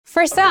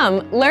For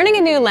some, learning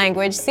a new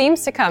language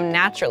seems to come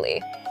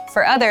naturally.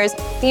 For others,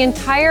 the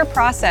entire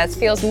process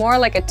feels more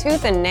like a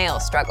tooth and nail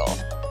struggle.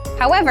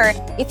 However,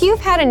 if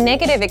you've had a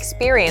negative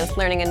experience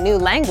learning a new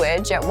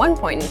language at one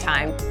point in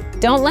time,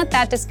 don't let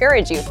that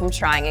discourage you from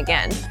trying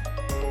again.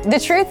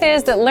 The truth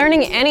is that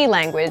learning any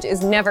language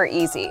is never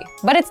easy,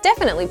 but it's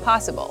definitely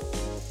possible.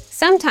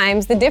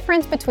 Sometimes the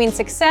difference between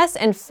success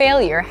and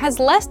failure has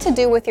less to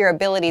do with your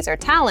abilities or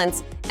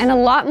talents and a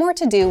lot more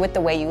to do with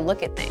the way you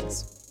look at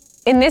things.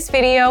 In this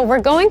video, we're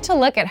going to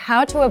look at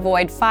how to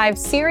avoid 5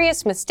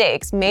 serious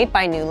mistakes made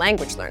by new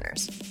language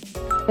learners.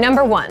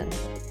 Number 1.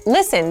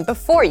 Listen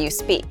before you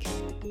speak.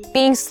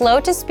 Being slow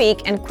to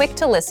speak and quick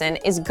to listen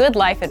is good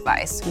life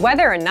advice,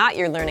 whether or not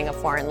you're learning a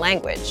foreign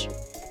language.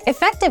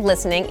 Effective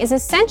listening is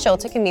essential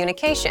to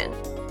communication.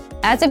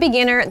 As a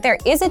beginner, there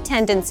is a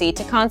tendency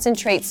to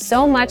concentrate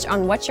so much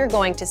on what you're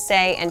going to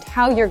say and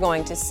how you're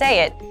going to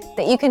say it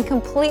that you can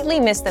completely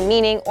miss the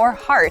meaning or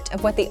heart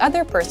of what the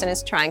other person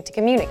is trying to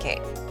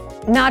communicate.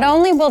 Not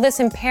only will this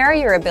impair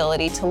your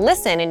ability to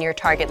listen in your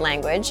target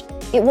language,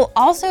 it will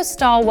also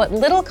stall what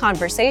little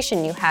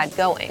conversation you had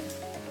going.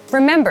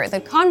 Remember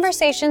that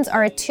conversations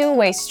are a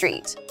two-way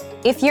street.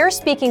 If you're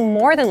speaking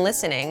more than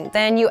listening,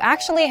 then you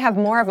actually have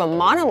more of a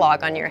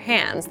monologue on your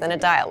hands than a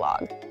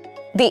dialogue.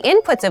 The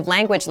inputs of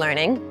language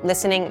learning,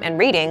 listening and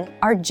reading,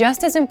 are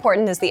just as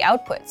important as the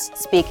outputs,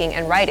 speaking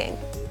and writing.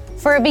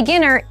 For a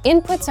beginner,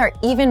 inputs are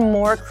even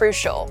more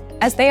crucial,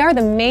 as they are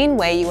the main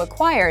way you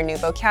acquire new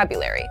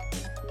vocabulary.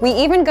 We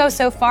even go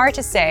so far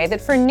to say that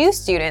for new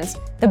students,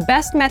 the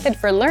best method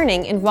for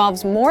learning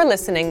involves more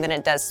listening than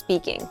it does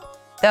speaking,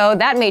 though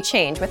that may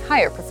change with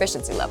higher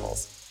proficiency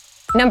levels.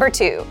 Number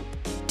 2.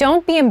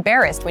 Don't be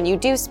embarrassed when you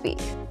do speak.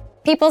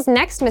 People's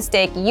next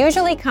mistake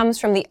usually comes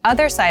from the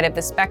other side of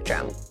the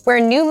spectrum, where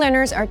new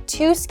learners are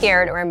too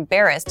scared or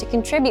embarrassed to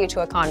contribute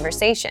to a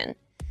conversation.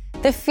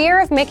 The fear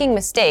of making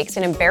mistakes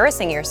and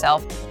embarrassing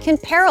yourself can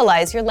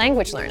paralyze your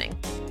language learning.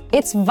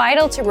 It's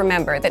vital to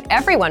remember that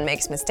everyone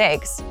makes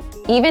mistakes.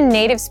 Even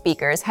native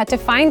speakers had to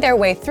find their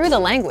way through the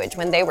language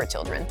when they were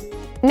children.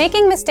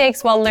 Making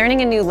mistakes while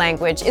learning a new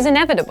language is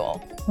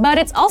inevitable, but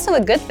it's also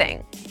a good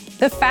thing.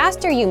 The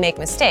faster you make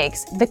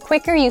mistakes, the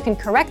quicker you can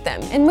correct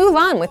them and move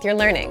on with your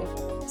learning.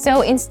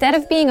 So instead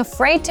of being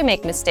afraid to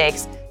make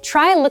mistakes,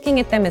 try looking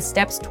at them as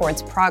steps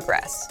towards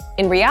progress.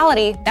 In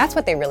reality, that's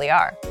what they really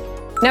are.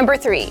 Number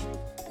 3.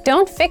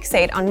 Don't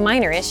fixate on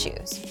minor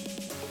issues.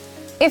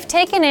 If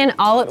taken in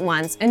all at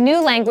once, a new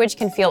language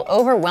can feel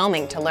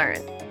overwhelming to learn.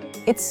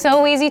 It's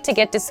so easy to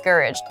get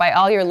discouraged by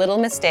all your little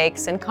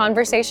mistakes and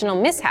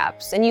conversational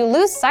mishaps, and you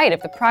lose sight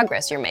of the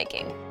progress you're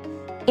making.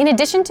 In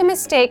addition to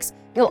mistakes,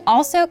 you'll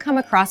also come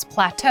across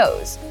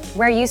plateaus,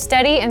 where you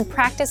study and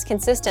practice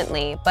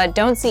consistently but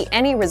don't see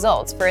any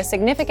results for a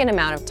significant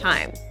amount of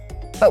time.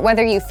 But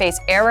whether you face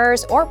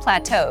errors or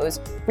plateaus,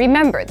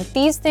 remember that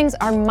these things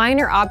are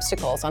minor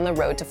obstacles on the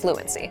road to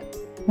fluency.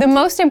 The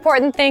most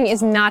important thing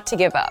is not to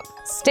give up.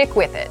 Stick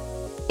with it.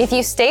 If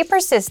you stay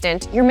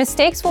persistent, your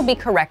mistakes will be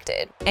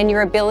corrected and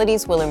your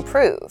abilities will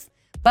improve.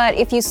 But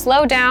if you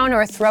slow down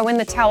or throw in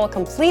the towel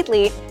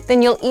completely, then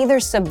you'll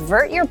either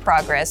subvert your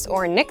progress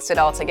or nix it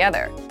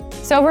altogether.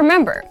 So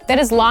remember that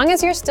as long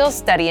as you're still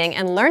studying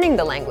and learning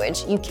the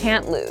language, you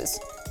can't lose.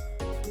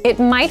 It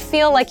might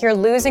feel like you're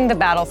losing the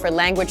battle for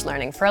language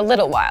learning for a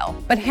little while,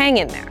 but hang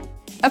in there.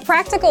 A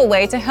practical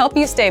way to help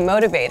you stay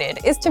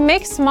motivated is to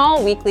make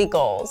small weekly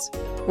goals.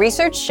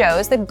 Research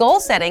shows that goal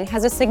setting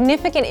has a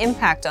significant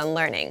impact on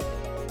learning.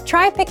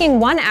 Try picking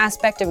one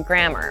aspect of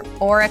grammar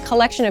or a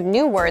collection of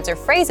new words or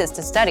phrases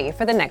to study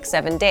for the next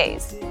 7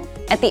 days.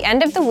 At the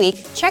end of the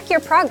week, check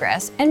your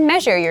progress and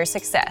measure your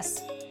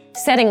success.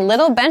 Setting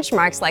little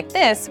benchmarks like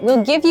this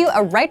will give you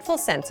a rightful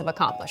sense of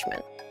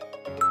accomplishment.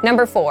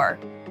 Number 4.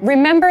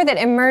 Remember that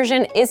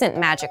immersion isn't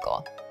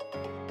magical.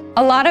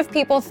 A lot of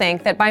people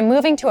think that by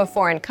moving to a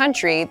foreign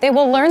country, they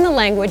will learn the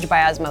language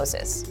by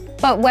osmosis.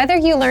 But whether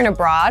you learn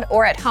abroad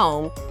or at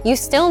home, you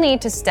still need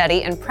to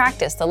study and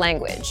practice the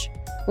language.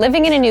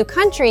 Living in a new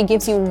country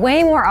gives you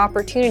way more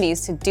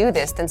opportunities to do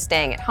this than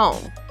staying at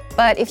home.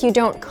 But if you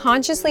don't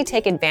consciously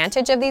take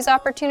advantage of these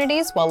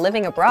opportunities while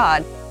living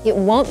abroad, it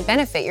won't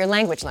benefit your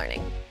language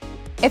learning.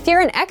 If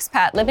you're an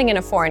expat living in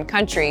a foreign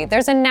country,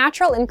 there's a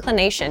natural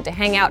inclination to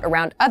hang out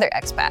around other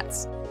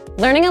expats.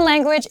 Learning a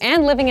language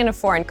and living in a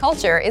foreign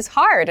culture is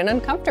hard and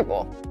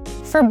uncomfortable.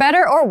 For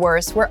better or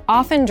worse, we're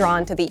often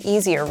drawn to the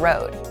easier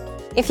road.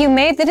 If you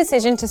made the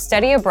decision to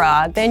study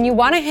abroad, then you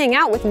want to hang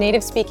out with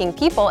native-speaking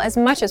people as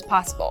much as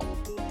possible.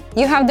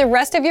 You have the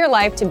rest of your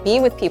life to be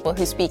with people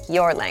who speak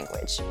your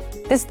language.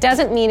 This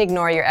doesn't mean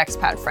ignore your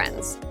expat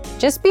friends.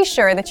 Just be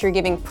sure that you're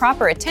giving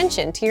proper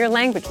attention to your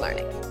language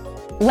learning.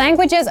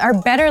 Languages are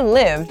better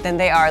lived than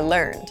they are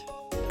learned.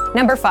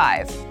 Number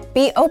 5.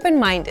 Be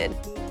open-minded.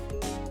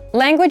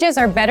 Languages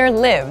are better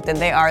lived than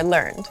they are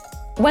learned.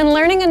 When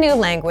learning a new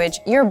language,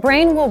 your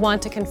brain will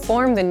want to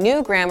conform the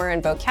new grammar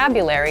and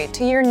vocabulary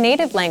to your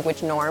native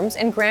language norms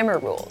and grammar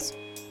rules.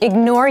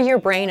 Ignore your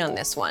brain on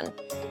this one.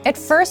 At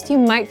first, you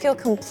might feel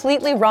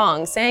completely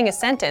wrong saying a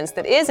sentence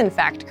that is in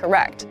fact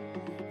correct.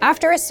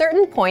 After a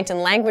certain point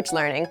in language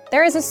learning,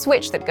 there is a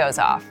switch that goes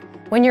off,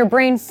 when your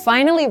brain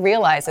finally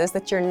realizes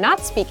that you're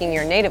not speaking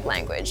your native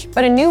language,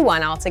 but a new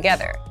one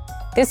altogether.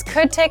 This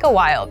could take a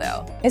while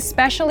though,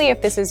 especially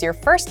if this is your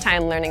first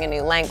time learning a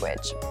new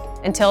language.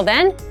 Until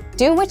then,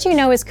 do what you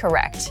know is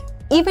correct,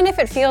 even if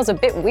it feels a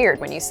bit weird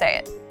when you say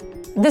it.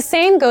 The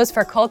same goes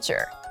for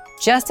culture.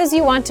 Just as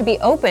you want to be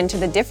open to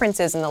the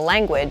differences in the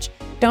language,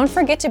 don't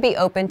forget to be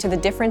open to the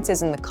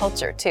differences in the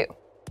culture too.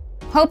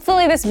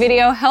 Hopefully this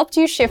video helped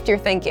you shift your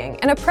thinking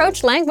and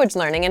approach language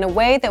learning in a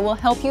way that will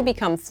help you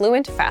become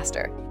fluent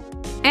faster.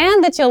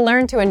 And that you'll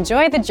learn to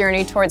enjoy the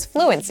journey towards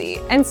fluency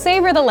and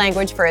savor the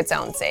language for its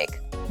own sake.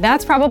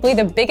 That's probably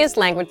the biggest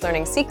language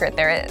learning secret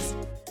there is.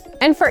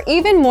 And for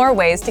even more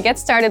ways to get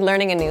started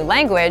learning a new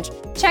language,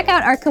 check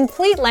out our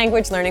complete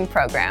language learning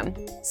program.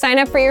 Sign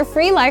up for your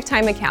free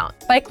lifetime account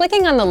by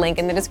clicking on the link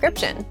in the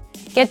description.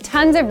 Get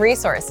tons of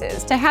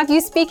resources to have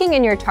you speaking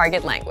in your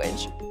target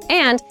language.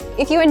 And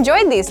if you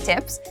enjoyed these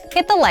tips,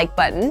 hit the like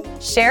button,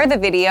 share the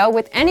video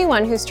with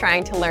anyone who's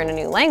trying to learn a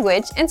new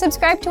language, and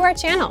subscribe to our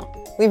channel.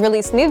 We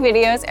release new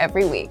videos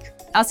every week.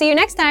 I'll see you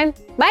next time.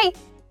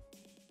 Bye!